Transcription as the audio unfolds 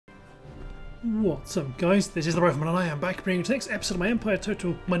What's up guys, this is the Rifleman and I am back bringing you the next episode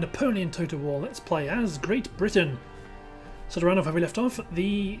of my Napoleon Total War Let's Play as Great Britain. So to round off where we left off,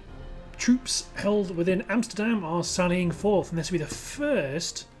 the troops held within Amsterdam are sallying forth, and this will be the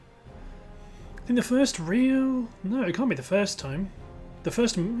first, I think the first real, no it can't be the first time, the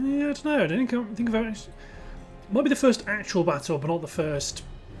first, yeah, I don't know, I don't think about it, it might be the first actual battle but not the first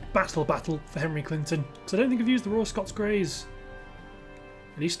battle for Henry Clinton, because I don't think I've used the Royal Scots Greys,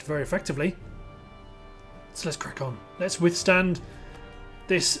 at least very effectively. So let's crack on. Let's withstand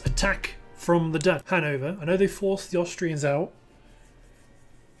this attack from the Dutch. Hanover. I know they forced the Austrians out,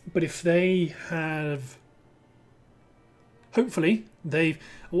 but if they have, hopefully they've,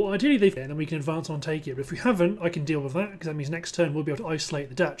 well ideally they've, and then we can advance on and take it. But if we haven't, I can deal with that because that means next turn we'll be able to isolate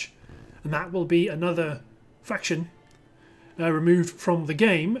the Dutch, and that will be another faction removed from the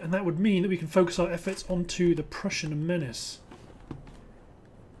game, and that would mean that we can focus our efforts onto the Prussian menace.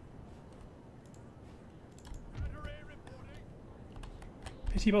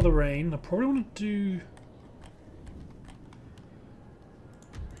 Pity about the rain. I probably want to do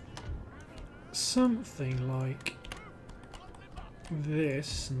something like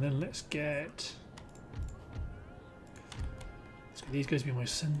this, and then let's get these guys to be my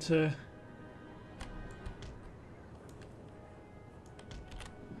centre.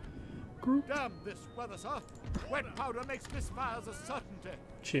 Group. Damn this weather, sir. Wet powder makes misfires a certainty.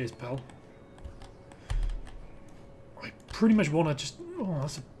 Cheers, pal. I pretty much want to just... Oh,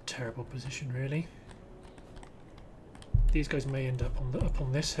 that's a terrible position, really. These guys may end up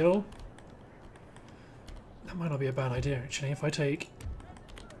on this hill. That might not be a bad idea, actually. If I take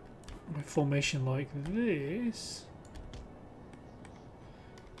my formation like this...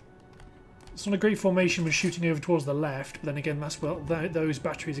 It's not a great formation with shooting over towards the left, but then again, that's what those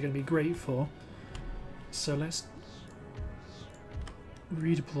batteries are going to be great for. So let's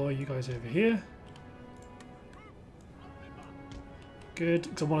redeploy you guys over here. Good,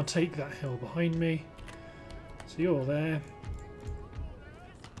 because I want to take that hill behind me. So you're there.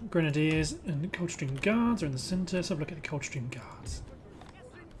 Grenadiers and the Coldstream Guards are in the centre. Let's have a look at the Coldstream Guards.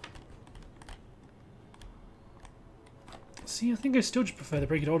 See, I think I still just prefer the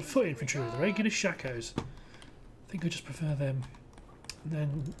Brigade Old Foot Infantry with the regular Shakos. I think I just prefer them. And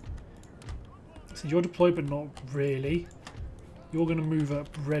then, so you're deployed but not really. You're going to move up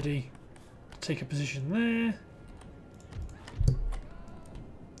ready to take a position there.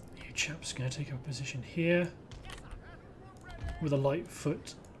 Chap's going to take up a position here with a light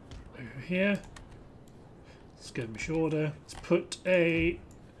foot over here. Let's give him a shoulder. Let's put a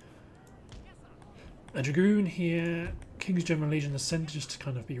dragoon here. King's German Legion in the centre just to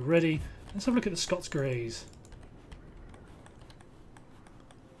kind of be ready. Let's have a look at the Scots Greys.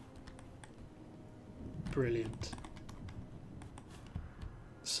 Brilliant.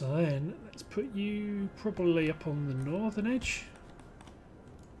 So then let's put you probably up on the northern edge.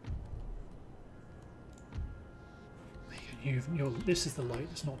 This is the light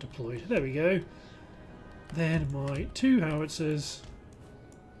that's not deployed. There we go. Then my two howitzers.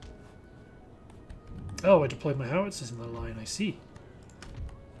 Oh, I deployed my howitzers in the line, I see.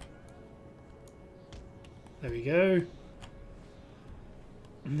 There we go.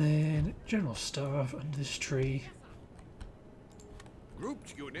 And then General Staff under this tree.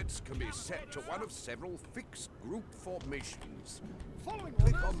 Grouped units can be set to one of several fixed group formations.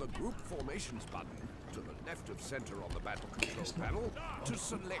 Click on the Group Formations button to the left of center on the battle control panel to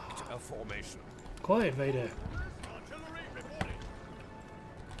select a formation. Quiet, Vader.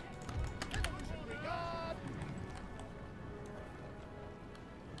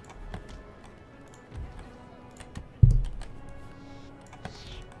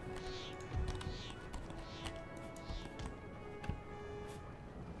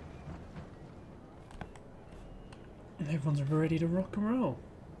 And everyone's ready to rock and roll.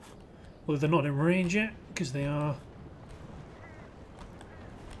 Well, they're not in range yet because they are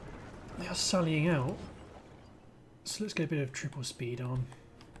sallying out. So let's get a bit of triple speed on.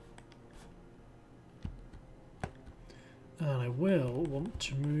 And I will want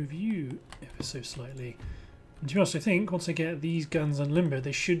to move you ever so slightly. And to be honest, I think once I get these guns unlimbered,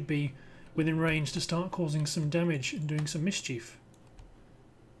 they should be within range to start causing some damage and doing some mischief.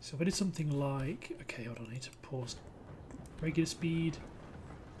 So if I did something like, okay, hold on, I need to pause regular speed.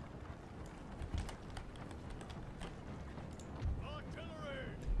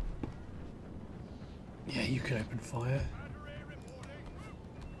 Yeah, you can open fire.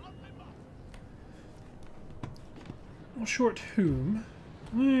 Not sure at whom.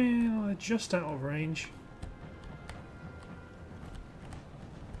 Well, just out of range.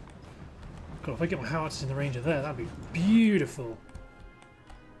 God, if I get my howitzers in the range of there, that'd be beautiful.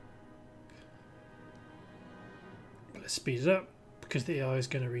 But let's speed it up because the AI is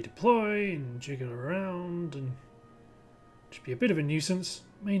going to redeploy and jiggle around and just be a bit of a nuisance.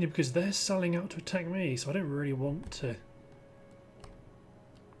 Mainly because they're selling out to attack me, so I don't really want to.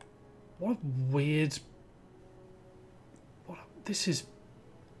 What a weird. This is.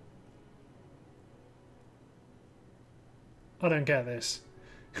 I don't get this.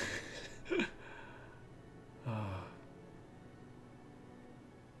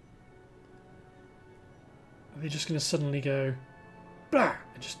 Are they just going to suddenly go, blah,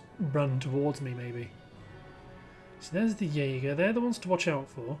 and just run towards me, maybe? So there's the Jaeger. They're the ones to watch out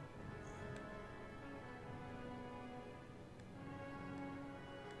for.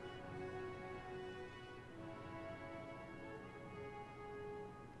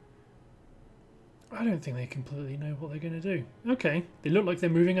 I don't think they completely know what they're going to do. Okay, they look like they're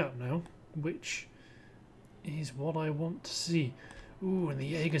moving up now, which is what I want to see. Ooh, and the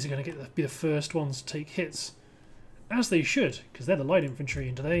Jaegers are going to be the first ones to take hits. As they should, because they're the light infantry,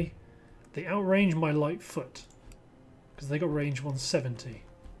 and they outrange my light foot. Because they got range 170.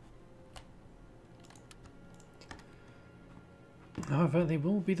 However, they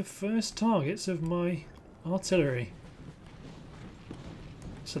will be the first targets of my artillery.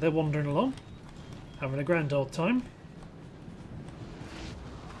 So they're wandering along, having a grand old time.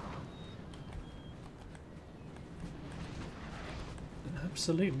 An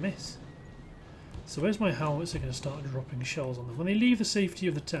absolute miss. So where's my howitzer going to start dropping shells on them? When they leave the safety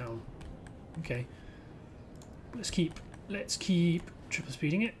of the town. Okay. Let's keep triple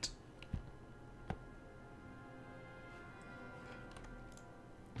speeding it.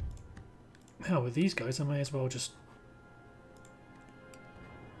 Hell, with these guys I may as well just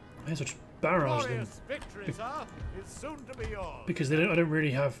barrage them. Victory, sir, is soon to be yours. Because I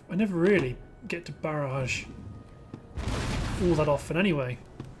never really get to barrage all that often anyway.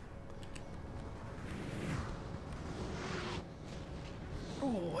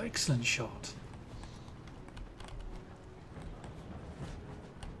 Oh, excellent shot.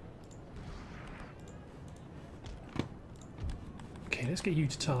 Okay, let's get you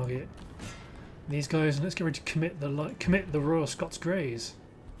to target these guys, and let's get ready to commit the Royal Scots Greys.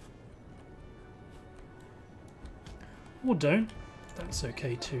 Or don't. That's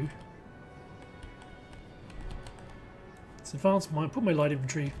okay too. Let's advance put my light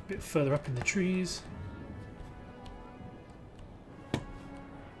infantry a bit further up in the trees.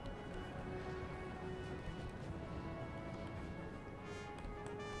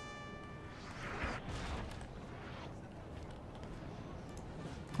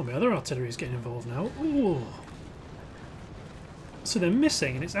 Oh, my other artillery is getting involved now. Ooh. So they're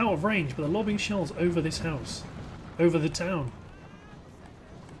missing, and it's out of range, but they're lobbing shells over this house, over the town.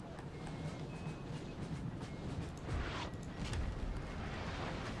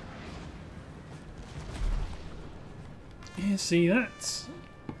 Yeah, see that?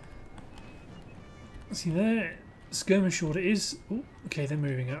 See there? Skirmish order is. Ooh, okay, they're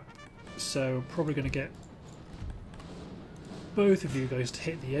moving up. So probably going to get both of you guys to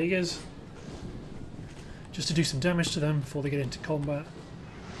hit the Jaegers, just to do some damage to them before they get into combat.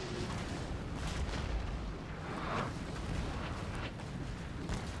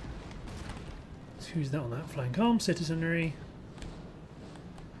 So who's that on that flank? Armed citizenry.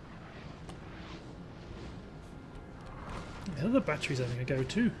 The other battery's having a go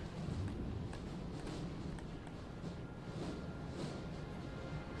too.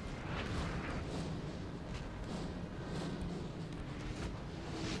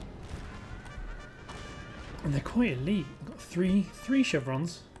 And they're quite elite. I've got three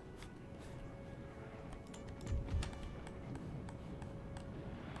chevrons.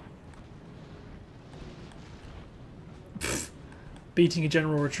 Beating a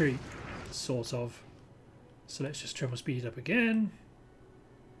general retreat, sort of. So let's just triple speed it up again.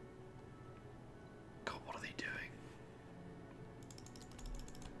 God, what are they doing?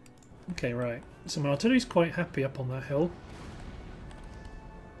 Okay, right. So my artillery's quite happy up on that hill.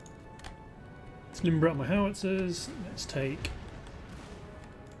 Let's limber up my howitzers. Let's take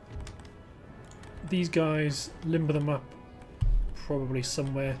these guys, limber them up probably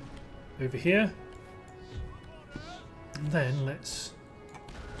somewhere over here. And then let's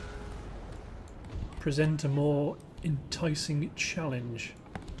present a more enticing challenge.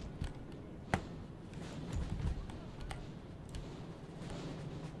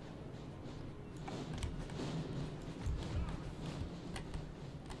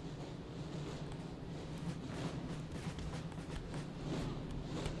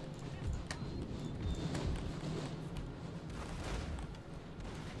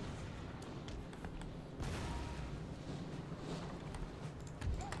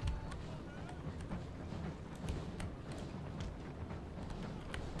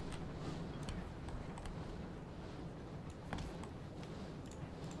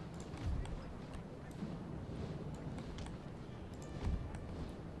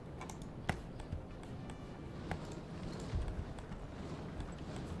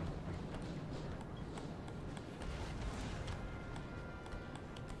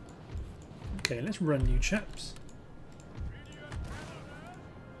 Okay, let's run you chaps.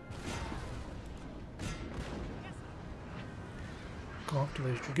 Go after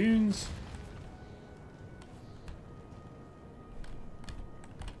those dragoons.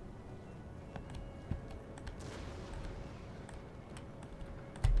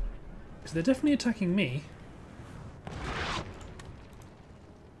 Because they're definitely attacking me.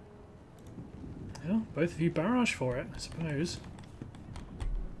 Well, both of you barrage for it, I suppose.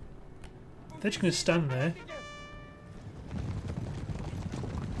 They're just going to stand there.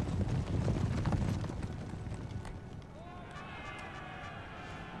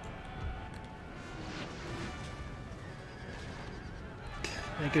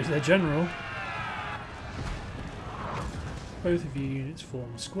 There goes their general. Both of you units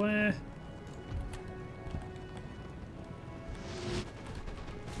form square.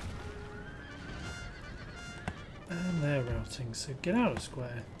 And they're routing, so get out of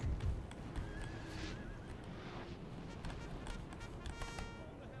square.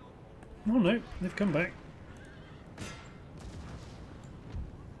 Oh no, they've come back.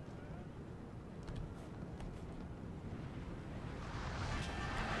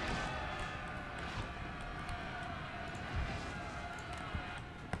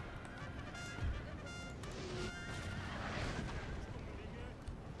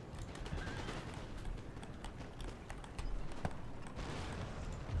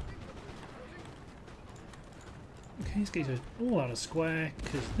 Okay, these guys are all out of square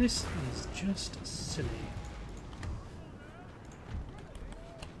because this is just silly.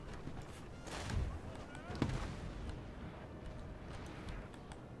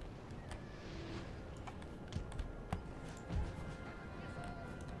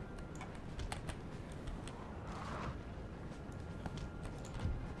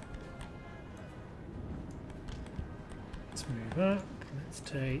 Let's move up. Let's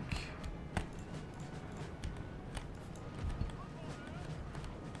take.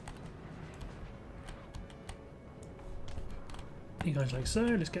 You guys like so.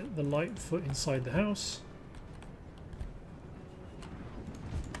 Let's get the light foot inside the house.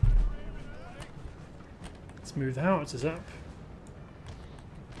 Let's move the howitzers up.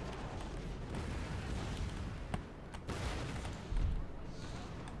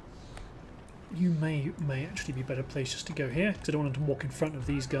 You may actually be a better place just to go here because I don't want them to walk in front of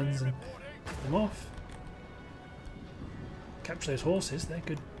these guns and put them off. Capture those horses. They're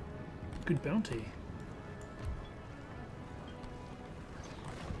good bounty.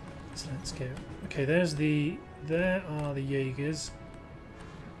 So let's go. Okay, there are the Jaegers.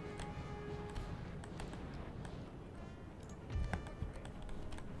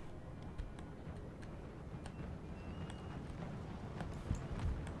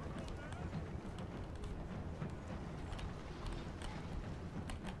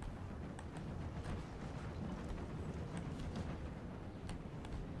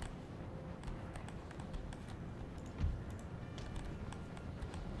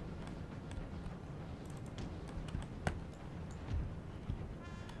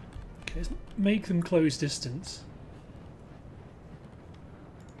 Let's make them close distance.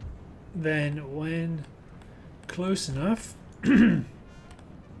 Then when close enough, then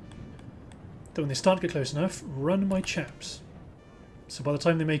when they start to get close enough, run my chaps. So by the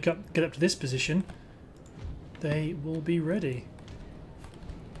time they get up to this position, they will be ready.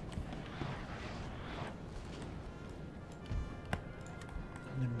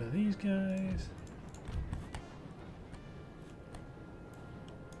 Remember these guys.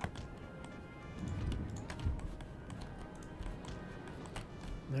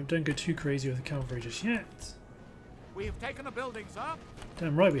 No, don't go too crazy with the cavalry just yet. We have taken a building, sir.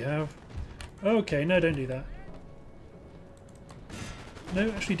 Damn right we have. Okay, no, don't do that. No,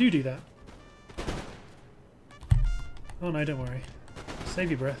 actually do that. Oh no, don't worry.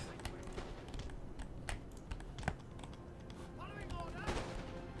 Save your breath.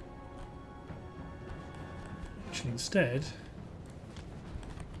 Actually, instead,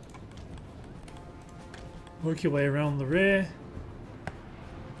 work your way around the rear.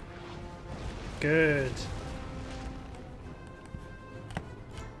 Good.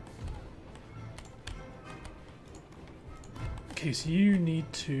 Okay, so you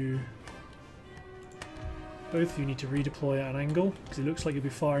need to... Both of you need to redeploy at an angle, because it looks like you'll be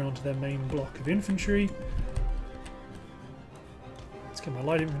firing onto their main block of infantry. Let's get my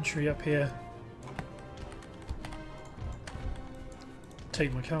light infantry up here.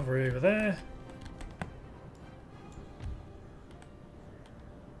 Take my cavalry over there.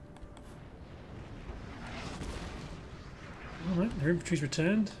 Alright, their infantry's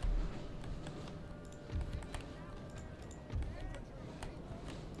returned.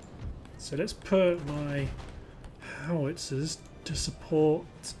 So let's put my howitzers to support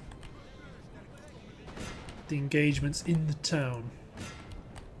the engagements in the town.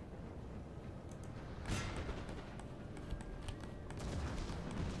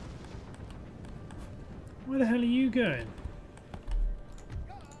 Where the hell are you going?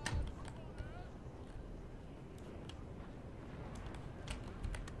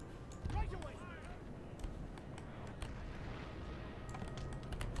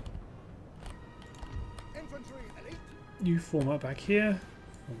 You form up back here,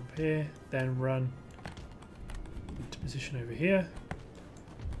 form up here, then run into position over here.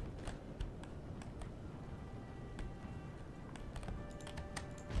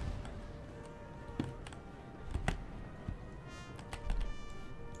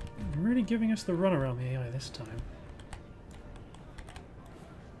 Really giving us the run around the AI this time.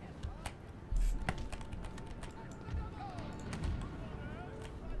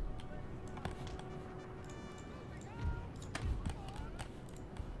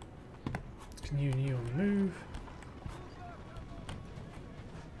 Continue on the move.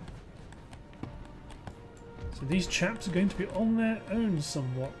 So these chaps are going to be on their own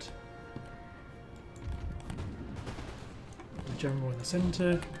somewhat. The general in the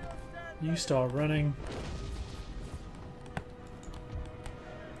centre. You start running.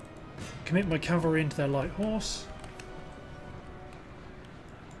 Commit my cavalry into their light horse.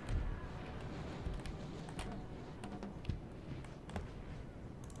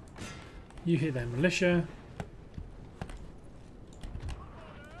 You hit their militia.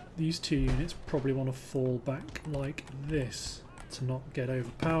 These two units probably want to fall back like this to not get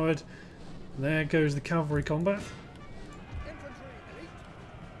overpowered. There goes the cavalry combat.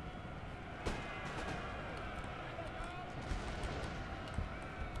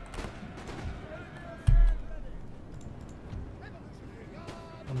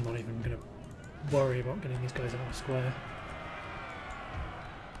 I'm not even going to worry about getting these guys out of square.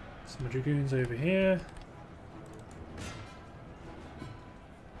 Some dragoons over here.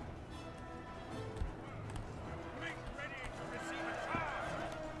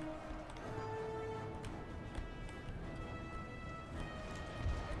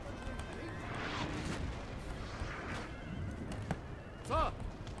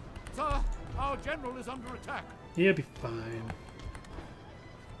 Sir, our general is under attack. He'll be fine.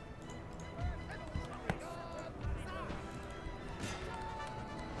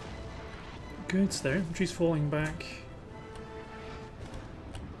 Good, so their infantry's falling back.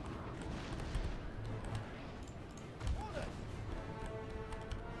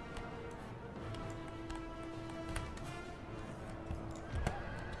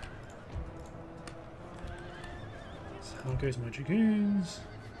 So how goes my dragoons?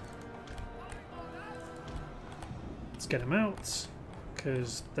 Let's get them out,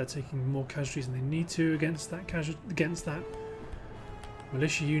 because they're taking more casualties than they need to against that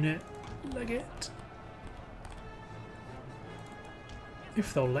militia unit. Leg it.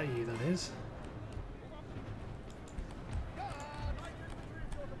 If they'll let you, that is.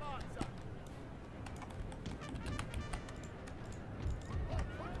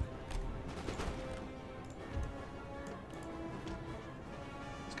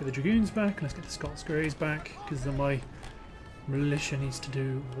 Let's get the dragoons back, and let's get the Scots Greys back, because then my militia needs to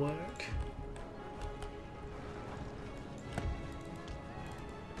do work.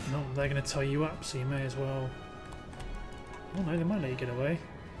 No, they're going to tie you up, so you may as well... Oh no, they might let you get away.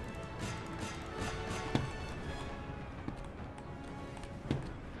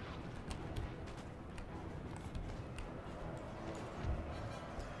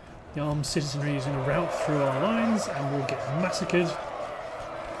 The armed citizenry is going to rout through our lines and we'll get massacred.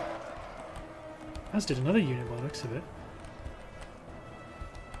 As did another unit by the looks of it.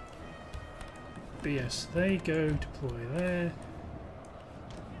 But yes, they go deploy there.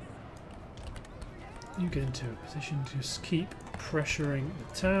 You get into a position to just keep pressuring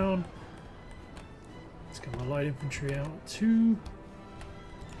the town. Let's get my light infantry out too.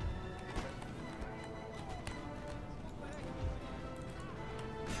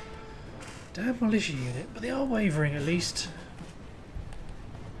 Damn militia unit, but they are wavering at least.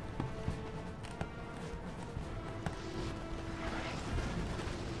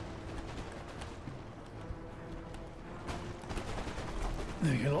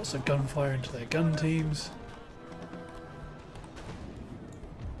 There you go, lots of gunfire into their gun teams.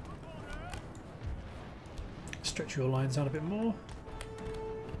 Stretch your lines out a bit more.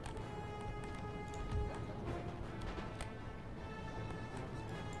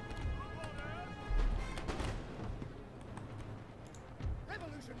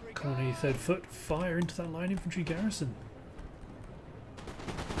 Colony 3rd Foot, fire into that line infantry garrison.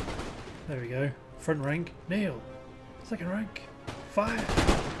 There we go. Front rank, nail. Second rank, fire.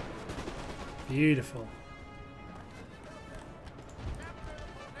 Beautiful.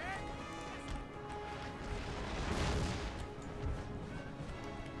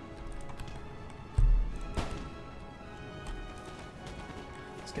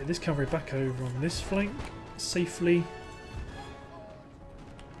 Let's get this cavalry back over on this flank safely.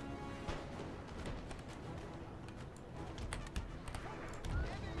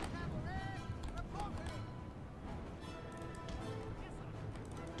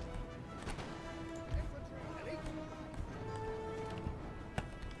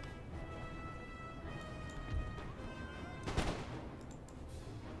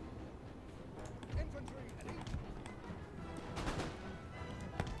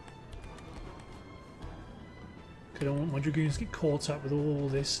 I don't want my dragoons to get caught up with all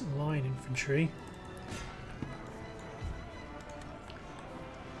this line infantry.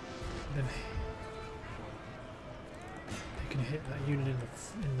 Then they can hit that unit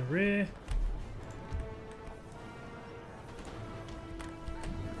in the rear.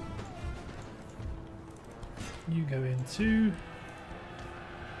 You go in too.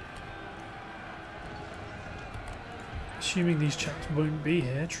 Assuming these chaps won't be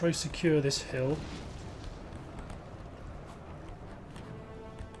here, try to secure this hill.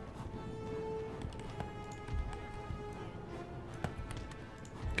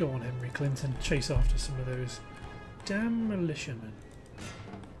 Go on, Henry Clinton, chase after some of those damn militiamen.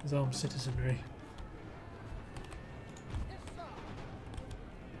 His armed citizenry.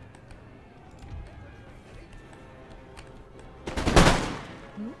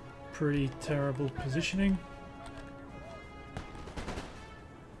 Pretty terrible positioning.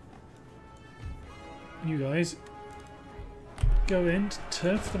 You guys go in to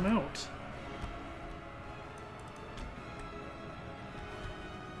turf them out.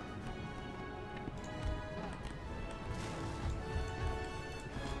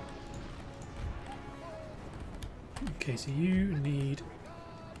 Okay, so you need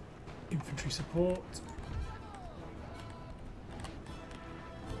infantry support.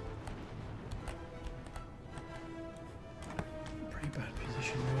 Pretty bad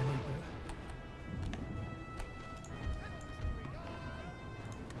position really, but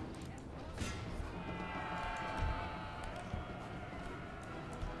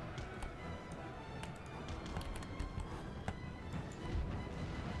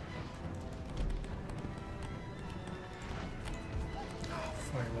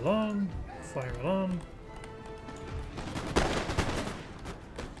fire alarm, fire alarm.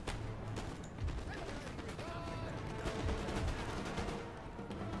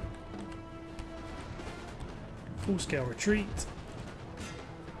 Full scale retreat.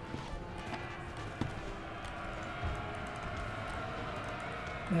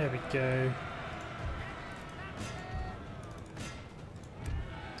 There we go.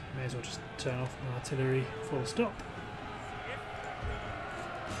 May as well just turn off my artillery full stop.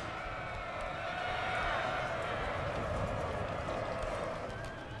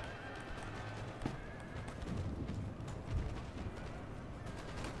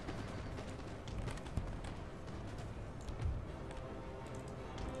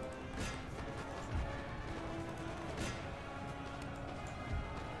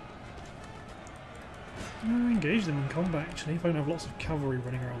 Engage them in combat actually. If I don't have lots of cavalry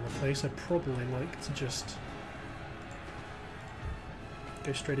running around the place, I'd probably like to just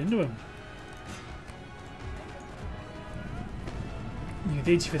go straight into them.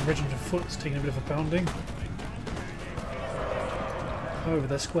 The 85th Regiment of Foot's taking a bit of a pounding. However,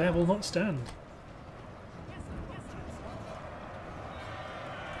 their square will not stand.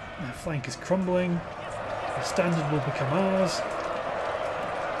 Their flank is crumbling. The standard will become ours.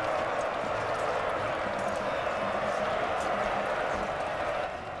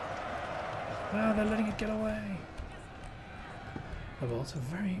 Ah, they're letting it get away. Oh well, it's a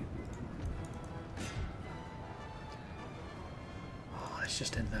very... Oh, let's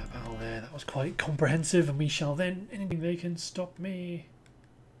just end that battle there. That was quite comprehensive, and we shall then... Anything they can stop me.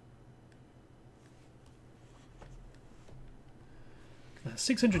 That's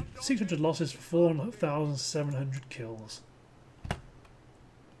 600 losses for 4,700 kills.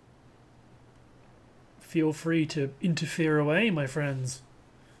 Feel free to interfere away, my friends.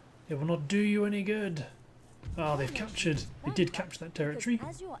 It will not do you any good. Ah, they've captured. They did capture that territory.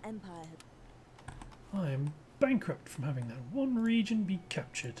 I am bankrupt from having that one region be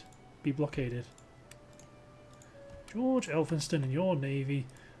captured, be blockaded. George Elphinstone and your navy,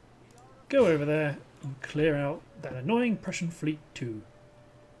 go over there and clear out that annoying Prussian fleet too.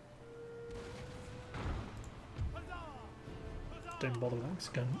 don't bother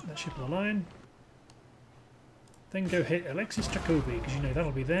with that ship on the line. Then go hit Alexis Jacobi, because you know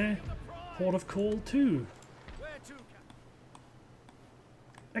that'll be there. Port of call too.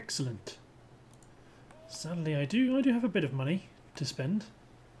 Excellent. Sadly, I do have a bit of money to spend.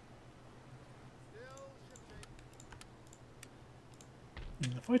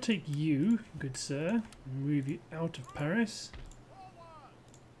 And if I take you, good sir, and move you out of Paris.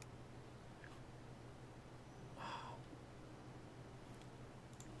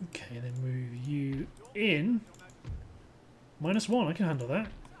 Okay, then move you in. -1, I can handle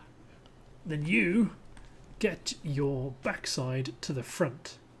that. Then you get your backside to the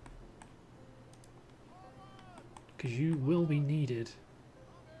front. Because you will be needed.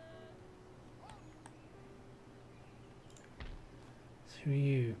 So who are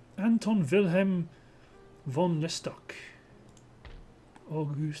you? Anton Wilhelm von Lestock.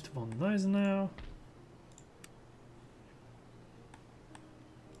 August von Gneisenau.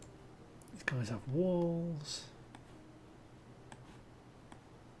 These guys have walls.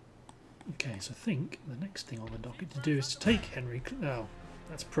 Okay, so I think the next thing on the docket to do is to take Henry. Oh,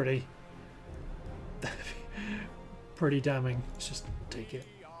 that's pretty. Pretty damning. Let's just take it.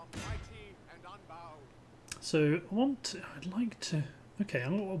 So I'd like to. Okay,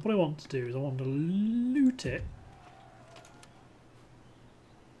 what I want to do is I want to loot it.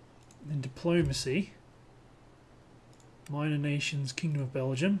 Then diplomacy. Minor nations, Kingdom of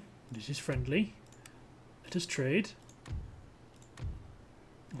Belgium. This is friendly. Let us trade.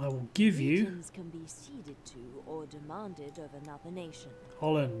 I will give you Regions can be ceded to or demanded of another nation.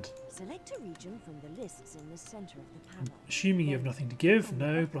 Holland. Select a region from the lists in the center of the panel. Assuming you have nothing to give,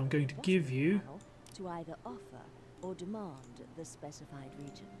 no, but I'm going to give you to either offer or demand the specified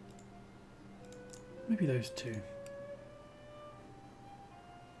region. maybe those two.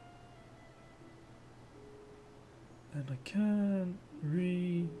 And I can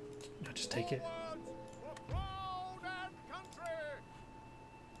I'll just take it.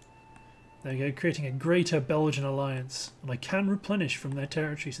 There we go, creating a greater Belgian alliance. And I can replenish from their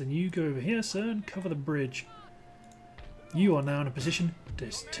territory. So then you go over here, sir, and cover the bridge. You are now in a position to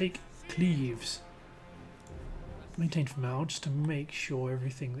take Cleves. Maintain for now, just to make sure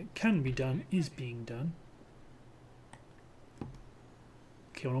everything that can be done is being done.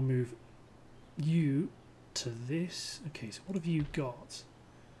 Okay, I'll move you to this. Okay, so what have you got?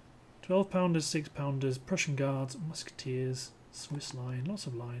 12-pounders, 6-pounders, Prussian Guards, Musketeers, Swiss line, lots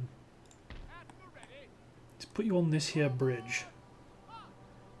of line. Let's put you on this here bridge.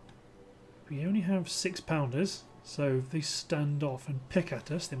 We only have 6-pounders, so if they stand off and pick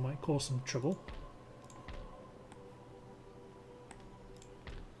at us, they might cause some trouble.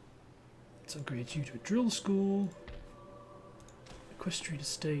 Let's upgrade you to a drill school. Equestrian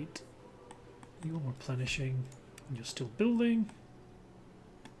estate. You're replenishing. And you're still building.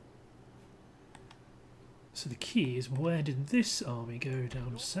 So the key is, where did this army go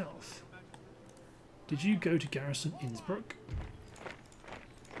down south? Did you go to garrison Innsbruck?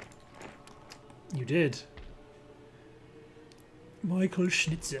 You did. Michael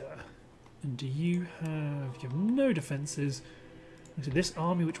Schnitzer. And do you have no defences. So this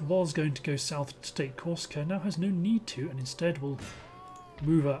army, which was going to go south to take Corsica, now has no need to, and instead will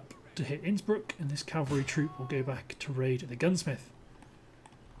move up to hit Innsbruck, and this cavalry troop will go back to raid the gunsmith.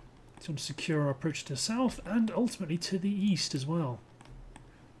 So to secure our approach to the south and ultimately to the east as well.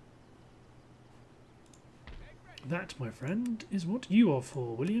 That, my friend, is what you are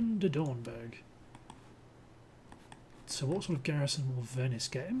for, William de Dornberg. So what sort of garrison will Venice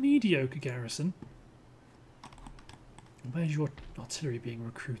get? A mediocre garrison. Where's your artillery being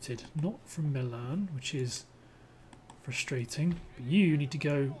recruited? Not from Milan, which is frustrating. But you need to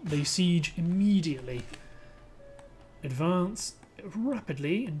go lay siege immediately. Advance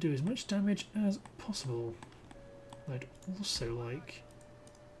rapidly and do as much damage as possible. I'd also like...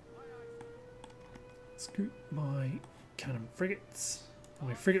 scoot my cannon frigates,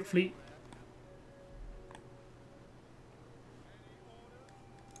 my frigate fleet.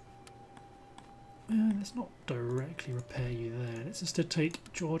 Let's not directly repair you there. Let's instead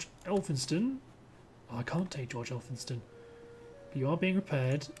take George Elphinstone. Oh, I can't take George Elphinstone. You are being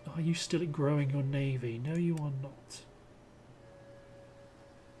repaired. Are you still growing your navy? No, you are not.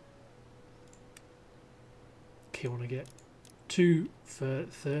 Okay, I want to get 2 for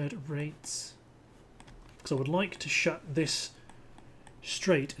third rates. Because I would like to shut this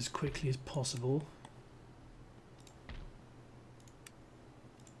strait as quickly as possible.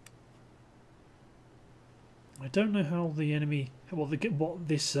 I don't know how the enemy, what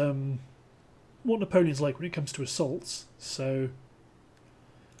Napoleon's like when it comes to assaults. So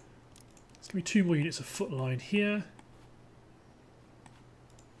it's going to be 2 more units of foot line here.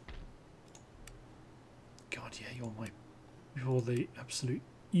 God, yeah, you're the absolute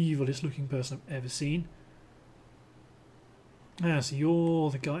evilest looking person I've ever seen. Ah, so you're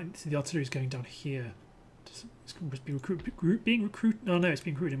the guy. So the artillery's going down here. It's being recruited. No, it's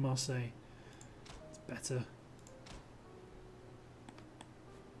being recruited in Marseille. It's better.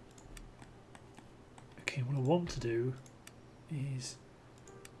 Okay, what I want to do is,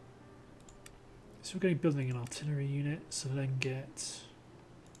 so we're going to be building an artillery unit, so then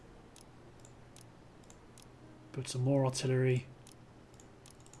build some more artillery,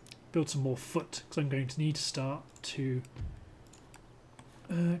 build some more foot, because I'm going to need to start to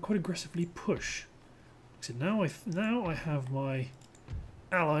quite aggressively push. So now I have my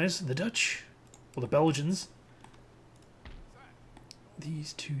allies, the Dutch, or the Belgians.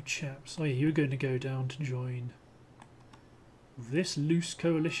 These two chaps. Oh yeah, you're going to go down to join this loose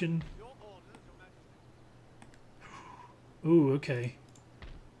coalition. Ooh, okay.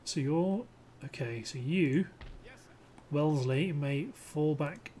 So you're... Okay, so you, Wellesley, may fall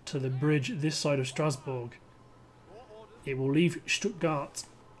back to the bridge this side of Strasbourg. It will leave Stuttgart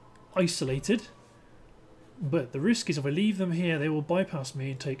isolated, but the risk is if I leave them here, they will bypass me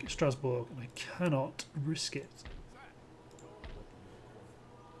and take Strasbourg, and I cannot risk it.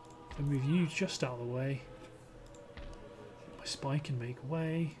 If I move you just out of the way, my spy can make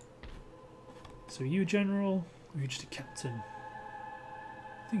way. So are you a general, or are you just a captain?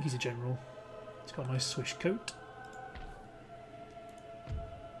 I think he's a general. He's got a nice swish coat.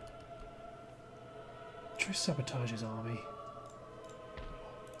 Try to sabotage his army.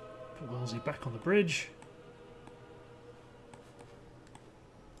 Put Wellesley back on the bridge.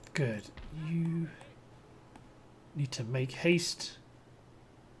 Good. You need to make haste.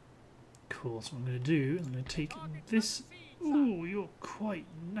 Cool, so what I'm going to do, I'm going to take this... Ooh, you're quite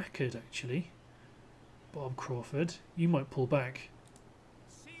knackered actually. Bob Crawford, you might pull back.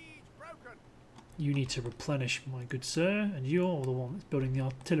 You need to replenish, my good sir, and you're the one that's building the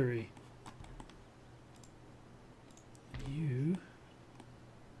artillery. You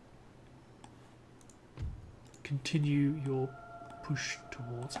continue your push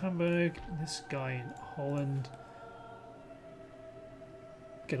towards Hamburg. This guy in Holland,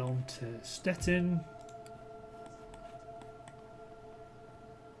 get on to Stettin.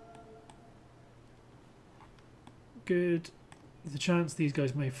 Good. There's a chance these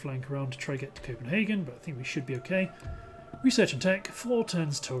guys may flank around to try to get to Copenhagen, but I think we should be okay. Research and tech, 4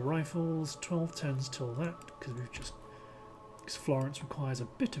 turns till rifles, 12 turns till that, because Florence requires a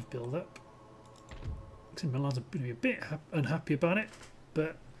bit of build-up. Milan's going to be a bit unhappy about it,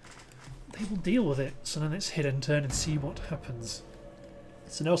 but they will deal with it. So then let's hit and turn and see what happens.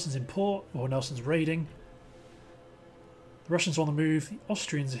 So Nelson's in port, or Nelson's raiding. The Russians are on the move, the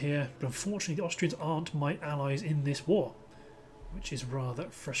Austrians are here, but unfortunately the Austrians aren't my allies in this war, which is rather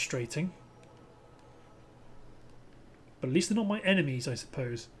frustrating. But at least they're not my enemies, I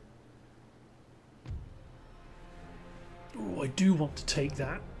suppose. Oh, I do want to take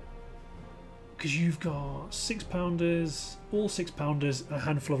that. Because you've got 6-pounders, all 6-pounders, and a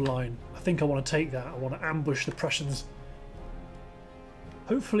handful of line. I think I want to take that. I want to ambush the Prussians.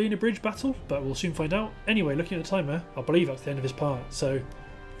 Hopefully in a bridge battle, but we'll soon find out. Anyway, looking at the timer, I believe that's the end of this part. So,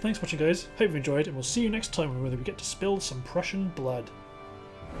 thanks for watching guys. Hope you enjoyed, and we'll see you next time when we get to spill some Prussian blood.